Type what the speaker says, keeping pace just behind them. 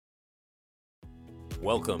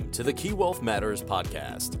Welcome to the Key Wealth Matters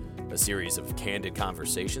podcast, a series of candid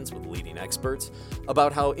conversations with leading experts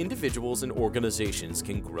about how individuals and organizations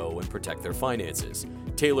can grow and protect their finances,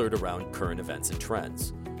 tailored around current events and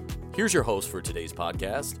trends. Here's your host for today's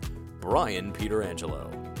podcast, Brian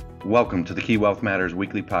Pietrangelo. Welcome to the Key Wealth Matters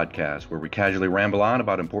weekly podcast, where we casually ramble on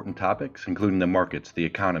about important topics, including the markets, the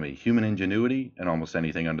economy, human ingenuity, and almost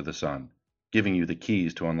anything under the sun, giving you the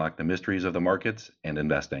keys to unlock the mysteries of the markets and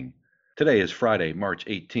investing. Today is Friday, March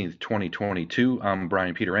 18th, 2022. I'm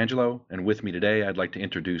Brian Pietrangelo, and with me today, I'd like to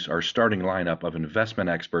introduce our starting lineup of investment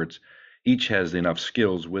experts. Each has enough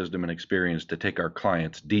skills, wisdom, and experience to take our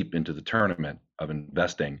clients deep into the tournament of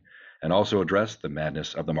investing and also address the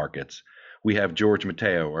madness of the markets. We have George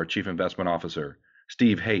Matteo, our Chief Investment Officer,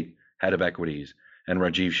 Steve Haight, Head of Equities, and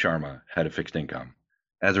Rajiv Sharma, Head of Fixed Income.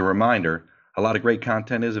 As a reminder, a lot of great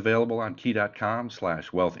content is available on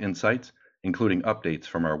key.com/wealth insights, including updates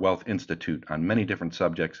from our Wealth Institute on many different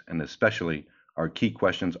subjects, and especially our Key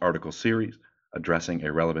Questions article series addressing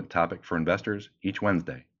a relevant topic for investors each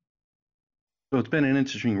Wednesday. So it's been an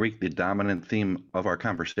interesting week. The dominant theme of our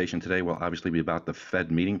conversation today will obviously be about the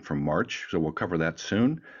Fed meeting from March, so we'll cover that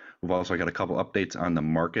soon. We've also got a couple updates on the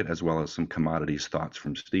market as well as some commodities thoughts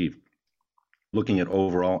from Steve. Looking at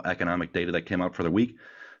overall economic data that came out for the week,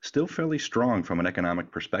 still fairly strong from an economic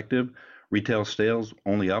perspective. Retail sales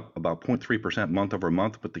only up about 0.3% month over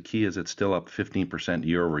month, but the key is it's still up 15%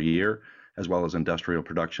 year over year, as well as industrial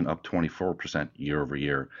production up 24% year over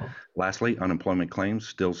year. Lastly, unemployment claims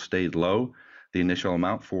still stayed low. The initial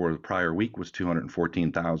amount for the prior week was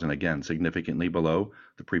 214,000, again, significantly below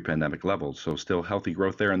the pre-pandemic levels. So still healthy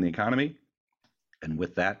growth there in the economy. And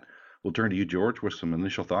with that, we'll turn to you, George, with some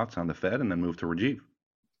initial thoughts on the Fed and then move to Rajiv.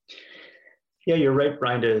 Yeah, you're right,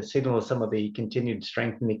 Brian, to signal some of the continued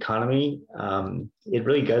strength in the economy. It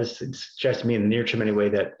really does suggest to me in the near term anyway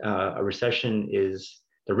that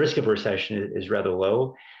the risk of a recession is rather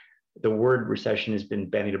low. The word recession has been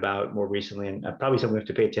bandied about more recently, and probably something we have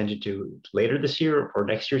to pay attention to later this year or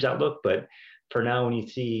next year's outlook. But for now, when you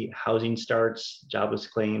see housing starts, jobless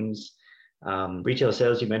claims, retail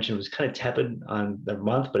sales, you mentioned, was kind of tepid on the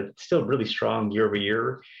month, but it's still really strong year over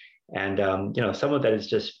year. And some of that is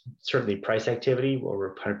just certainly price activity, where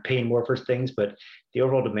we're kind of paying more for things, but the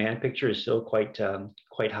overall demand picture is still quite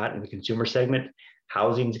hot in the consumer segment.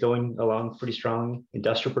 Housing's going along pretty strong.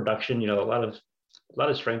 Industrial production, a lot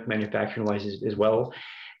of strength manufacturing wise as well.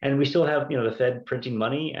 And we still have the Fed printing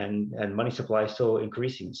money and money supply still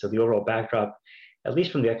increasing. So the overall backdrop, at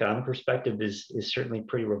least from the economic perspective, is certainly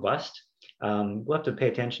pretty robust. We'll have to pay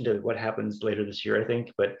attention to what happens later this year, I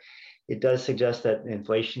think, but it does suggest that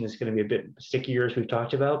inflation is going to be a bit stickier, as we've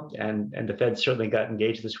talked about, and the Fed certainly got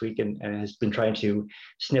engaged this week and has been trying to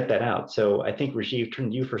sniff that out. So I think, Rajiv, turn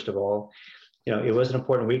to you first of all. It was an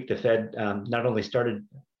important week. The Fed not only started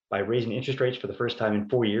by raising interest rates for the first time in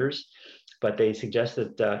 4 years, but they suggest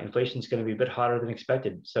that inflation is going to be a bit hotter than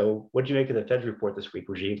expected. So what did you make of the Fed's report this week,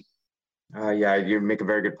 Rajiv? Yeah, you make a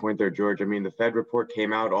very good point there, George. I mean, the Fed report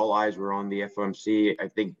came out, all eyes were on the FOMC. I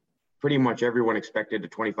think pretty much everyone expected a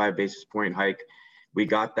 25 basis point hike. We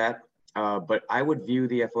got that, but I would view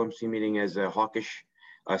the FOMC meeting as a hawkish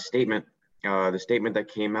statement. The statement that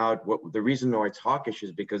came out, the reason why it's hawkish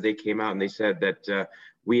is because they came out and they said that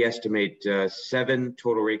we estimate 7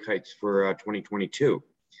 total rate hikes for 2022.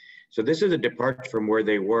 So this is a departure from where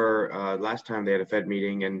they were last time they had a Fed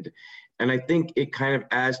meeting, and I think it kind of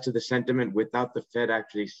adds to the sentiment without the Fed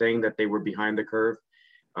actually saying that they were behind the curve.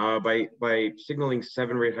 By signaling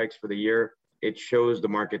 7 rate hikes for the year, it shows the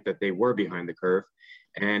market that they were behind the curve,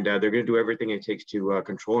 and they're going to do everything it takes to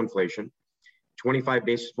control inflation. 25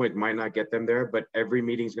 basis points might not get them there, but every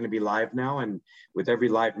meeting is going to be live now, and with every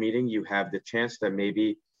live meeting, you have the chance that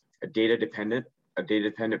maybe a data dependent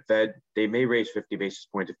Fed, they may raise 50 basis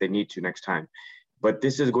points if they need to next time. But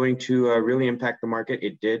this is going to really impact the market.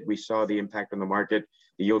 It did. We saw the impact on the market.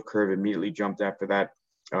 The yield curve immediately jumped after that.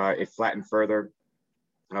 It flattened further.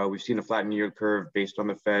 We've seen a flattened yield curve based on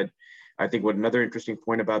the Fed. I think what another interesting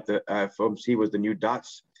point about the FOMC was the new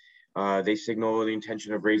dots. They signal the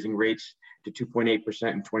intention of raising rates to 2.8%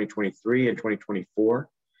 in 2023 and 2024.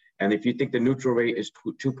 And if you think the neutral rate is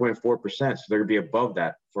 2.4%, so they're going to be above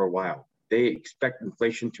that for a while. They expect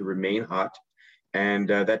inflation to remain hot. And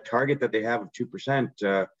that target that they have of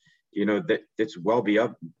 2%, that's well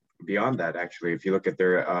beyond that, actually, if you look at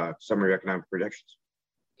their summary economic projections.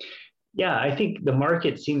 Yeah, I think the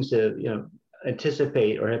market seems to,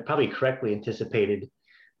 anticipate, or have probably correctly anticipated,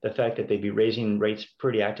 the fact that they'd be raising rates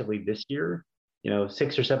pretty actively this year.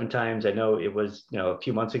 6 or 7 times. I know it was, a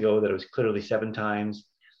few months ago that it was clearly 7 times.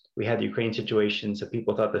 we had the Ukraine situation, so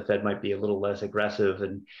people thought the Fed might be a little less aggressive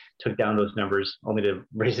and took down those numbers, only to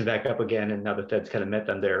raise it back up again. And now the Fed's kind of met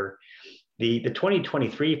them there. The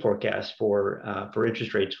 2023 forecast for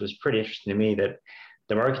interest rates was pretty interesting to me, that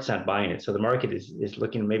the market's not buying it. So the market is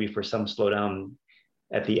looking maybe for some slowdown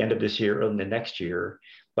at the end of this year or in the next year.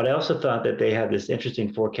 But I also thought that they had this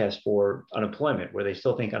interesting forecast for unemployment, where they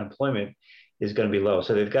still think unemployment is going to be low.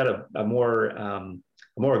 So they've got a more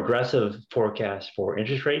aggressive forecast for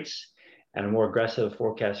interest rates and a more aggressive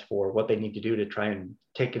forecast for what they need to do to try and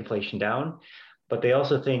take inflation down. But they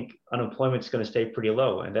also think unemployment is going to stay pretty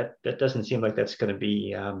low, and that doesn't seem like that's going to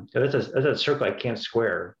be that's a circle I can't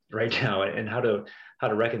square right now, and how to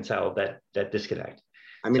reconcile that disconnect.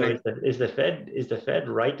 I mean, so is the Fed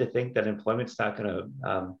right to think that employment's not going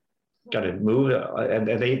to move,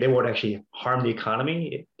 and they won't actually harm the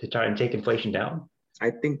economy to try and take inflation down?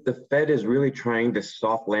 I think the Fed is really trying to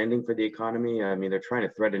soft landing for the economy. I mean, they're trying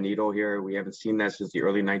to thread a needle here. We haven't seen that since the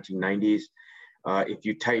early 1990s. If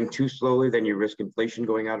you tighten too slowly, then you risk inflation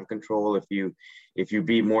going out of control. If you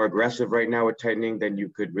be more aggressive right now with tightening, then you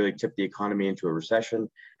could really tip the economy into a recession.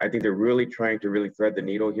 I think they're really trying to really thread the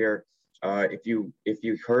needle here. If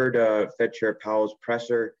you heard Fed Chair Powell's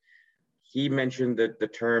presser, he mentioned that the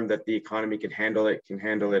term that the economy can handle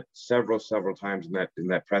it several times in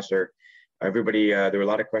that presser. Everybody, there were a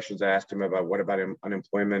lot of questions I asked him about what about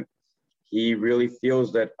unemployment. He really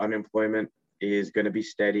feels that unemployment is going to be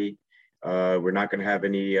steady. We're not going to have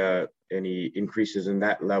any increases in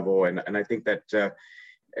that level, and I think that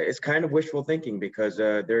it's kind of wishful thinking, because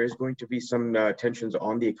there is going to be some tensions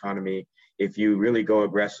on the economy if you really go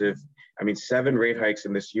aggressive. I mean, 7 rate hikes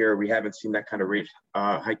in this year, we haven't seen that kind of rate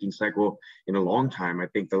hiking cycle in a long time. I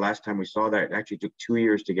think the last time we saw that, it actually took 2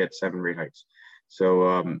 years to get 7 rate hikes.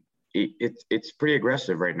 So it's pretty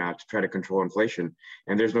aggressive right now to try to control inflation,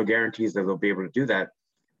 and there's no guarantees that they'll be able to do that.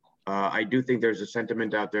 I do think there's a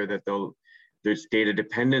sentiment out there that there's data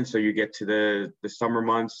dependent, so you get to the summer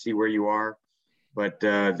months, see where you are. But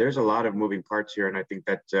there's a lot of moving parts here, and I think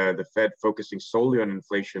that the Fed focusing solely on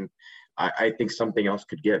inflation, I think something else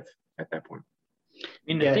could give at that point. I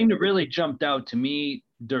mean, the thing that really jumped out to me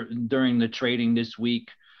during the trading this week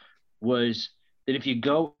was that if you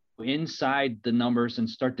go inside the numbers and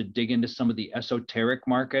start to dig into some of the esoteric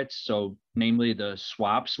markets, so namely the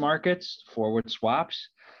swaps markets, forward swaps,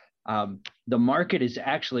 the market is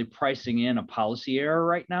actually pricing in a policy error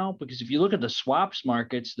right now, because if you look at the swaps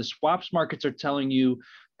markets are telling you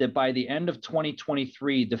that by the end of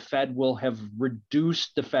 2023, the Fed will have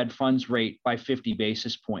reduced the Fed funds rate by 50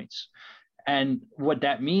 basis points. And what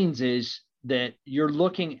that means is that you're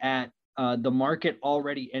looking at the market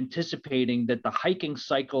already anticipating that the hiking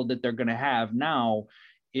cycle that they're going to have now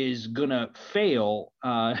is going to fail,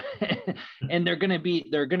 and they're going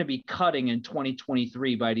to be cutting in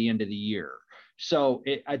 2023 by the end of the year. So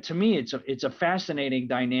to me, it's a fascinating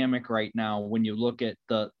dynamic right now when you look at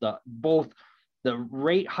both the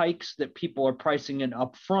rate hikes that people are pricing in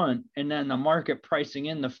up front, and then the market pricing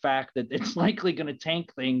in the fact that it's likely going to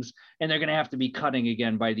tank things and they're going to have to be cutting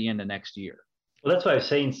again by the end of next year. Well, that's what I was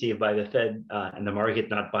saying, Steve, by the Fed and the market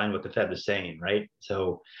not buying what the Fed was saying, right?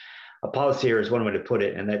 So a policy error is one way to put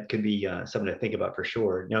it, and that could be something to think about for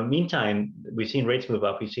sure. Now, meantime, we've seen rates move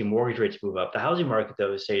up. We've seen mortgage rates move up. The housing market,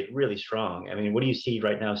 though, has stayed really strong. I mean, what do you see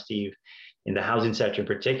right now, Steve, in the housing sector in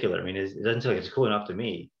particular? I mean, it doesn't seem like it's cooling off to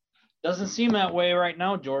me. Doesn't seem that way right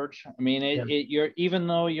now, George. I mean, even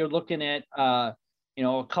though you're looking at a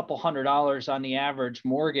couple $100 on the average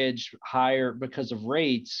mortgage higher because of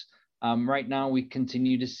rates, right now we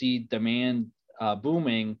continue to see demand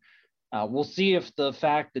booming. We'll see if the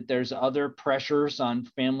fact that there's other pressures on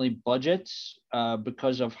family budgets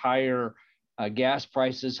because of higher gas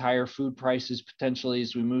prices, higher food prices potentially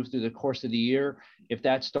as we move through the course of the year, if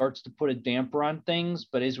that starts to put a damper on things.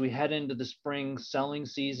 But as we head into the spring selling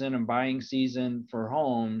season and buying season for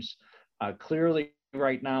homes, clearly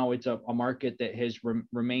right now it's a market that has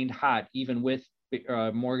remained hot, even with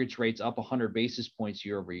mortgage rates up 100 basis points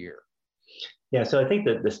year over year. Yeah, so I think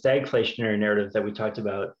that the stagflationary narrative that we talked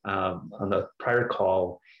about on the prior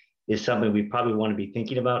call is something we probably want to be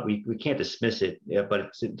thinking about. We can't dismiss it,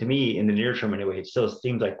 but to me, in the near term anyway, it still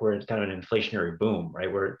seems like we're in kind of an inflationary boom, right?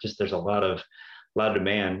 Where there's a lot of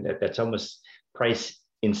demand that's almost price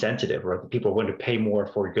insensitive, or people are willing to pay more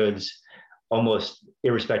for goods almost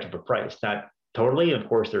irrespective of price. Not totally, of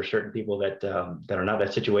course, there are certain people that are not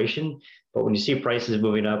that situation, but when you see prices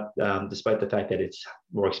moving up, despite the fact that it's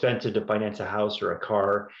more expensive to finance a house or a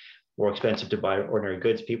car, more expensive to buy ordinary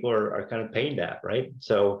goods, people are kind of paying that, right?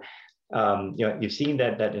 So, you've seen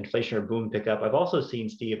that inflationary boom pick up. I've also seen,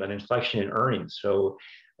 Steve, an inflection in earnings. So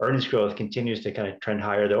earnings growth continues to kind of trend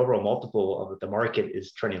higher. The overall multiple of the market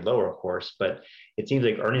is trending lower, of course, but it seems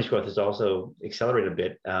like earnings growth has also accelerated a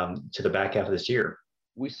bit to the back half of this year.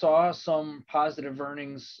 We saw some positive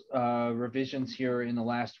earnings revisions here in the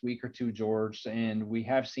last week or two, George, and we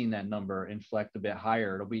have seen that number inflect a bit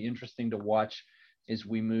higher. It'll be interesting to watch as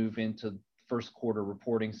we move into first quarter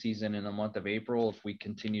reporting season in the month of April, if we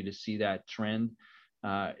continue to see that trend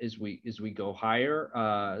as we go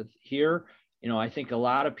higher here. You know, I think a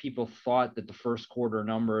lot of people thought that the first quarter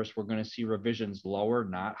numbers were going to see revisions lower,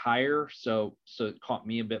 not higher. So it caught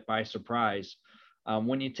me a bit by surprise.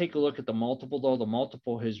 When you take a look at the multiple, though, the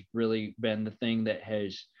multiple has really been the thing that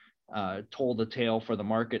has told the tale for the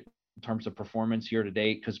market in terms of performance year to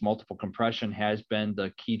date, because multiple compression has been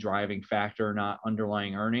the key driving factor, not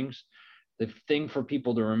underlying earnings. The thing for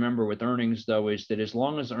people to remember with earnings, though, is that as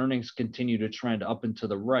long as earnings continue to trend up and to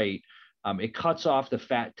the right, it cuts off the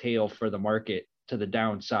fat tail for the market to the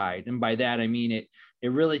downside. And by that, I mean it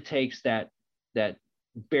really takes that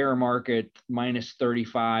bear market minus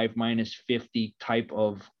 35, minus 50 type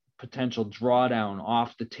of potential drawdown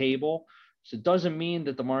off the table. So it doesn't mean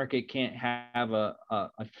that the market can't have a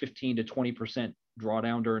 15 to 20%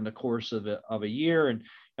 drawdown during the course of a year. And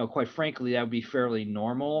quite frankly, that would be fairly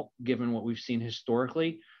normal given what we've seen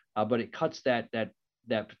historically. But it cuts that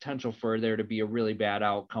potential for there to be a really bad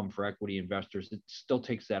outcome for equity investors. It still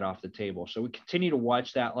takes that off the table. So we continue to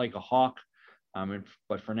watch that like a hawk.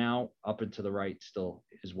 But for now, up and to the right still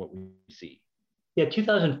is what we see. Yeah,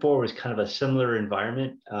 2004 was kind of a similar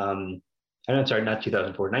environment. I'm sorry, not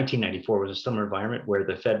 2004. 1994 was a similar environment where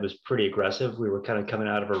the Fed was pretty aggressive. We were kind of coming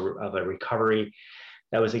out of a recovery.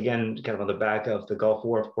 That was, again, kind of on the back of the Gulf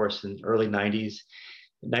War, of course, in the early 90s.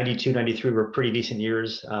 92, 93 were pretty decent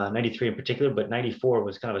years, 93 in particular, but 94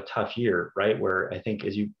 was kind of a tough year, right? Where I think,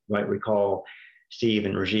 as you might recall, Steve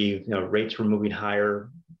and Rajiv, rates were moving higher.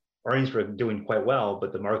 Earnings were doing quite well,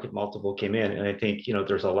 but the market multiple came in. And I think,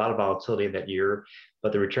 there's a lot of volatility that year,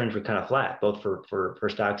 but the returns were kind of flat, both for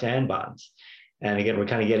stocks and bonds. And again, we're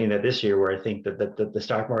kind of getting that this year where I think that the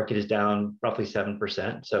stock market is down roughly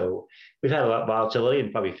 7%. So we've had a lot of volatility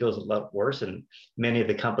and probably feels a lot worse. And many of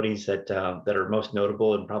the companies that are most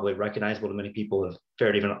notable and probably recognizable to many people have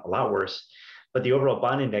fared even a lot worse. But the overall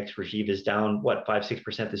bond index, Rajiv, is down,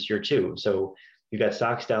 5-6% this year too. So you've got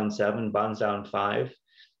stocks down 7, bonds down 5.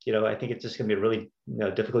 I think it's just going to be a really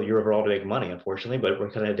difficult year overall to make money, unfortunately, but we're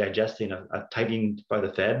kind of digesting a tightening by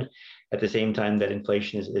the Fed at the same time that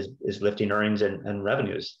inflation is lifting earnings and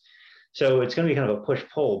revenues. So it's going to be kind of a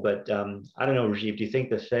push-pull, but I don't know, Rajiv, do you think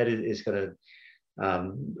the Fed is going to,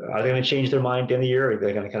 are they going to change their mind at the end of the year? Or are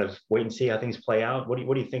they going to kind of wait and see how things play out? What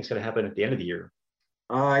do you think is going to happen at the end of the year?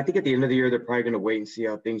 I think at the end of the year, they're probably going to wait and see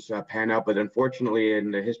how things pan out. But unfortunately,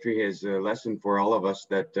 in the history has a lesson for all of us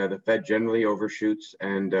that the Fed generally overshoots,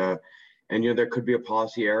 and there could be a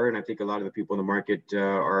policy error. And I think a lot of the people in the market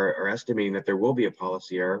are estimating that there will be a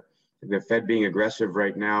policy error. The Fed being aggressive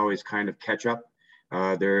right now is kind of catch up.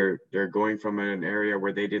 They're going from an area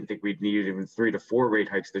where they didn't think we'd need even 3 to 4 rate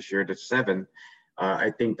hikes this year to 7.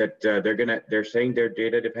 I think that they're saying they're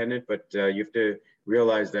data dependent, but you have to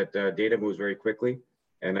realize that data moves very quickly.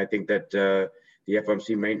 And I think that the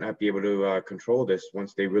FOMC might not be able to control this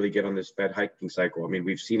once they really get on this Fed hiking cycle. I mean,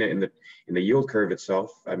 we've seen it in the yield curve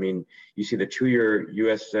itself. I mean, you see the 2-year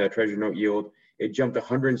U.S. Treasury note yield, it jumped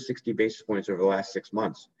 160 basis points over the last 6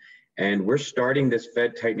 months. And we're starting this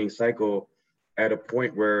Fed tightening cycle at a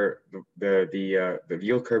point where the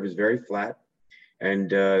yield curve is very flat.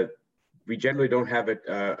 And we generally don't have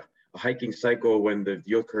a hiking cycle when the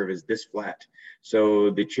yield curve is this flat. So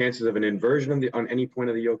the chances of an inversion on any point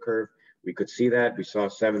of the yield curve, we could see that. We saw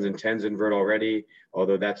 7s and 10s invert already,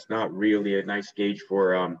 although that's not really a nice gauge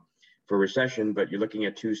for recession, but you're looking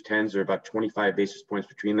at 2s, 10s, or about 25 basis points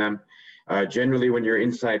between them. Generally, when you're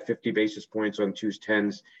inside 50 basis points on 2s,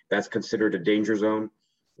 10s, that's considered a danger zone.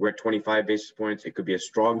 We're at 25 basis points. It could be a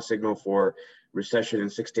strong signal for recession in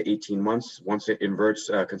 6 to 18 months once it inverts,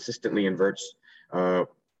 consistently inverts.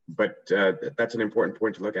 But that's an important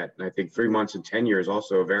point to look at. And I think 3 months and 10 years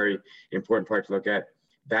also a very important part to look at.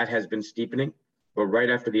 That has been steepening. But right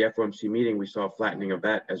after the FOMC meeting, we saw a flattening of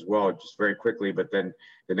that as well, just very quickly. But then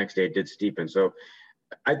the next day it did steepen. So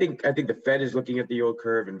I think the Fed is looking at the yield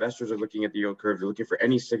curve. Investors are looking at the yield curve. They're looking for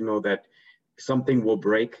any signal that something will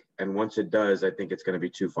break. And once it does, I think it's going to be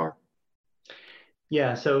too far.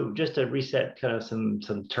 Yeah, so just to reset kind of some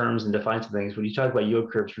terms and define some things, when you talk about yield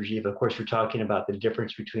curves, Rajiv, of course, you're talking about the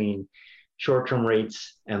difference between short-term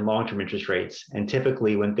rates and long-term interest rates. And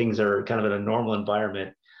typically when things are kind of in a normal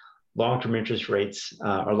environment, long-term interest rates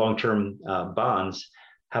or long-term bonds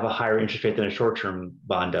have a higher interest rate than a short-term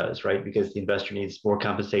bond does, right? Because the investor needs more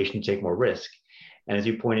compensation to take more risk. And as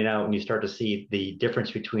you pointed out, when you start to see the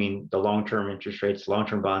difference between the long-term interest rates,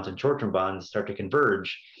 long-term bonds and short-term bonds start to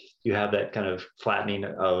converge, you have that kind of flattening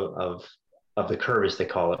of the curve, as they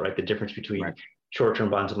call it, right? The difference between short-term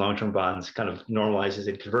bonds and long-term bonds kind of normalizes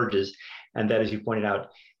and converges. And that, as you pointed out,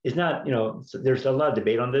 is not, there's a lot of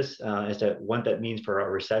debate on this as to what that means for a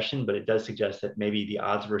recession, but it does suggest that maybe the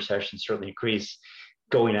odds of recession certainly increase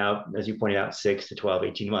going out, as you pointed out, 6 to 12,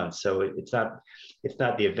 18 months. So it's not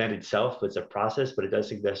the event itself, it's a process, but it does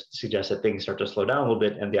suggest that things start to slow down a little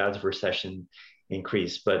bit and the odds of recession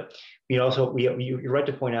increase. But you're right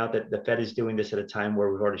to point out that the Fed is doing this at a time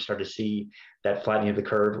where we've already started to see that flattening of the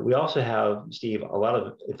curve. We also have, Steve, a lot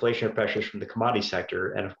of inflationary pressures from the commodity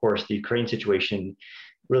sector. And of course, the Ukraine situation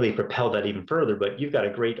really propelled that even further. But you've got a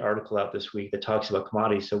great article out this week that talks about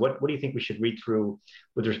commodities. So what do you think we should read through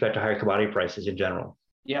with respect to higher commodity prices in general?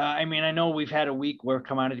 Yeah, I mean, I know we've had a week where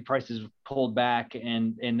commodity prices pulled back,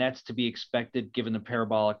 and that's to be expected given the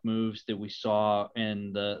parabolic moves that we saw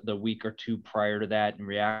in the week or two prior to that in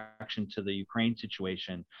reaction to the Ukraine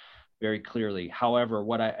situation very clearly. However,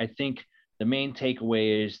 what I think the main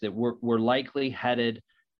takeaway is that we're likely headed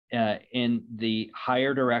in the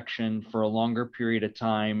higher direction for a longer period of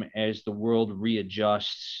time as the world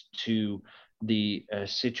readjusts to the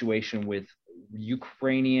situation with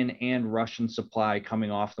Ukrainian and Russian supply coming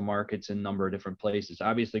off the markets in a number of different places.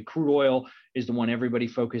 Obviously, crude oil is the one everybody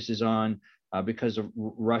focuses on because of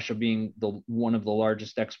Russia being one of the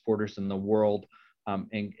largest exporters in the world.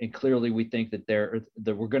 And clearly, we think that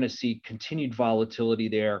we're going to see continued volatility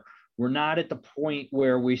there. We're not at the point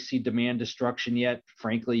where we see demand destruction yet.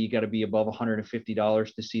 Frankly, you got to be above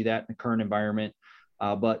 $150 to see that in the current environment.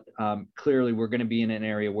 But clearly, we're going to be in an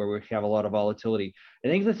area where we have a lot of volatility. I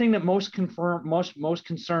think the thing that most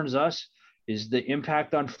concerns us is the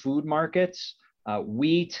impact on food markets,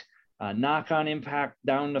 wheat, knock-on impact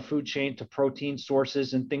down the food chain to protein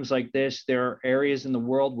sources and things like this. There are areas in the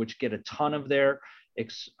world which get a ton of their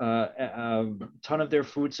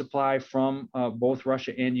food supply from both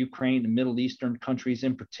Russia and Ukraine, the Middle Eastern countries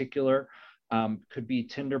in particular. Could be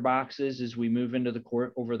tinder boxes as we move into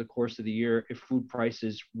over the course of the year if food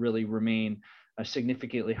prices really remain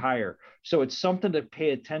significantly higher. So it's something to pay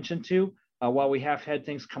attention to. While we have had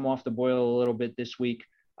things come off the boil a little bit this week,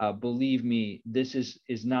 believe me, this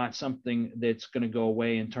is not something that's going to go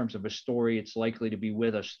away in terms of a story. It's likely to be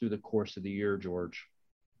with us through the course of the year, George.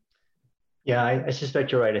 Yeah, I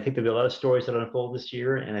suspect you're right. I think there'll be a lot of stories that unfold this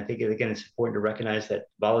year. And I think, again, it's important to recognize that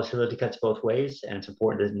volatility cuts both ways. And it's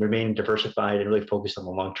important to remain diversified and really focus on the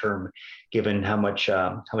long term, given how much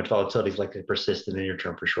volatility is likely to persist in the near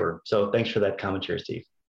term for sure. So thanks for that commentary, Steve.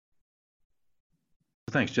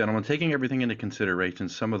 Thanks, gentlemen. Taking everything into consideration,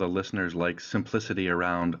 some of the listeners like simplicity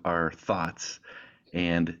around our thoughts.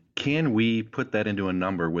 And can we put that into a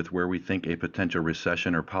number with where we think a potential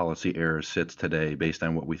recession or policy error sits today based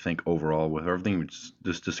on what we think overall with everything we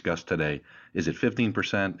just discussed today? Is it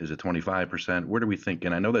 15%? Is it 25%? Where do we think?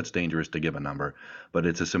 And I know that's dangerous to give a number, but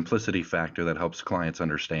it's a simplicity factor that helps clients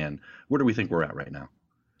understand. Where do we think we're at right now?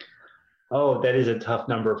 Oh, that is a tough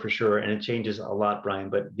number for sure. And it changes a lot, Brian.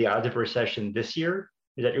 But the odds of recession this year,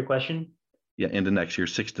 is that your question? Yeah, into next year,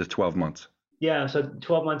 6 to 12 months. Yeah, so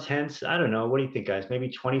 12 months hence, I don't know. What do you think, guys? Maybe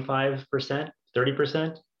 25%,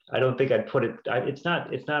 30%? I don't think I'd put it. It's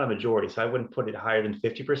not a majority, so I wouldn't put it higher than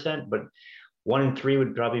 50%. But 1 in 3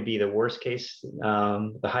 would probably be the worst case.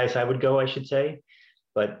 The highest I would go, I should say.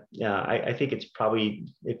 But yeah, I think it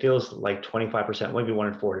feels like 25%, maybe 1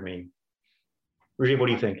 in 4 to me. Rajiv, what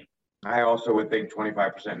do you think? I also would think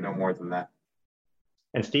 25%, no more than that.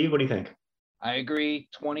 And Steve, what do you think? I agree,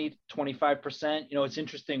 20, 25%. It's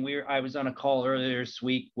interesting. I was on a call earlier this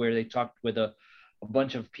week where they talked with a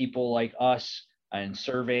bunch of people like us and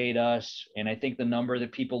surveyed us. And I think the number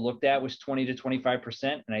that people looked at was 20 to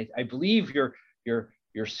 25%. And I believe your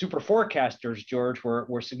super forecasters, George,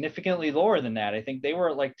 were significantly lower than that. I think they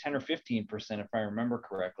were at like 10 or 15%, if I remember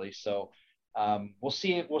correctly. So we'll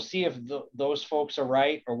see if those folks are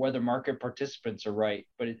right or whether market participants are right.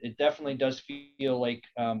 But it definitely does feel like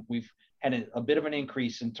we've had a bit of an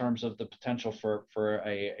increase in terms of the potential for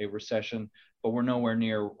a recession, but we're nowhere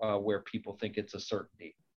near where people think it's a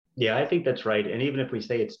certainty. Yeah, I think that's right. And even if we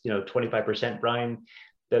say it's 25%, Brian,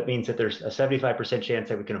 that means that there's a 75% chance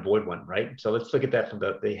that we can avoid one, right? So let's look at that from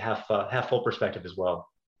the half full perspective as well.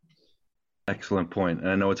 Excellent point. And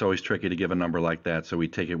I know it's always tricky to give a number like that, so we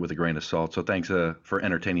take it with a grain of salt. So thanks for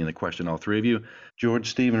entertaining the question, all three of you. George,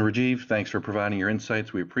 Steve, and Rajiv, thanks for providing your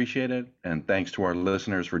insights. We appreciate it. And thanks to our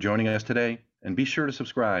listeners for joining us today. And be sure to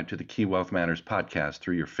subscribe to the Key Wealth Matters podcast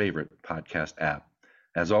through your favorite podcast app.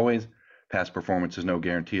 As always, past performance is no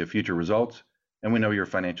guarantee of future results, and we know your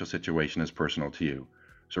financial situation is personal to you.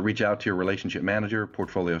 So reach out to your relationship manager,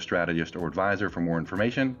 portfolio strategist, or advisor for more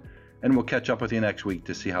information, and we'll catch up with you next week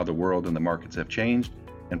to see how the world and the markets have changed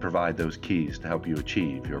and provide those keys to help you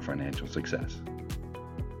achieve your financial success.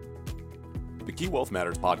 The Key Wealth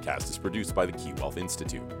Matters podcast is produced by the Key Wealth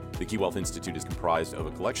Institute. The Key Wealth Institute is comprised of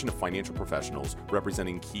a collection of financial professionals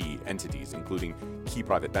representing key entities, including Key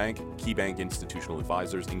Private Bank, Key Bank Institutional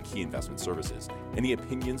Advisors, and Key Investment Services. Any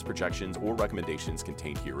opinions, projections, or recommendations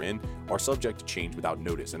contained herein are subject to change without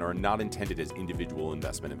notice and are not intended as individual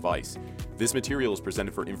investment advice. This material is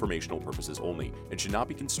presented for informational purposes only and should not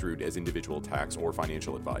be construed as individual tax or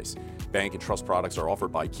financial advice. Bank and trust products are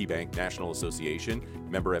offered by Key Bank National Association,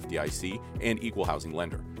 member FDIC, and equal housing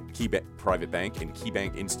lender. Key Private Bank and Key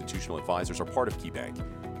Bank Institutional Advisors are part of Key Bank.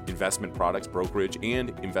 Investment products, brokerage, and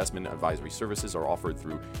investment advisory services are offered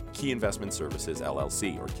through Key Investment Services,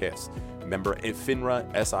 LLC, or KISS, member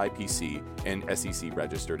FINRA, SIPC, and SEC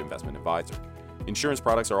registered investment advisor. Insurance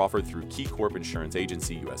products are offered through Key Corp Insurance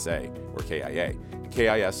Agency USA, or KIA.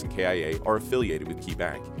 KIS and KIA are affiliated with Key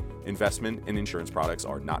Bank. Investment and insurance products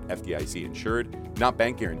are not FDIC insured, not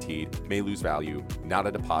bank guaranteed, may lose value, not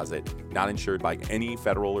a deposit, not insured by any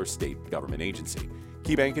federal or state government agency.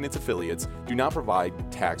 Key Bank and its affiliates do not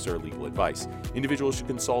provide tax or legal advice. Individuals should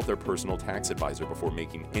consult their personal tax advisor before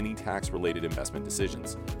making any tax-related investment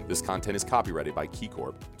decisions. This content is copyrighted by Key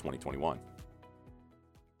Corp 2021.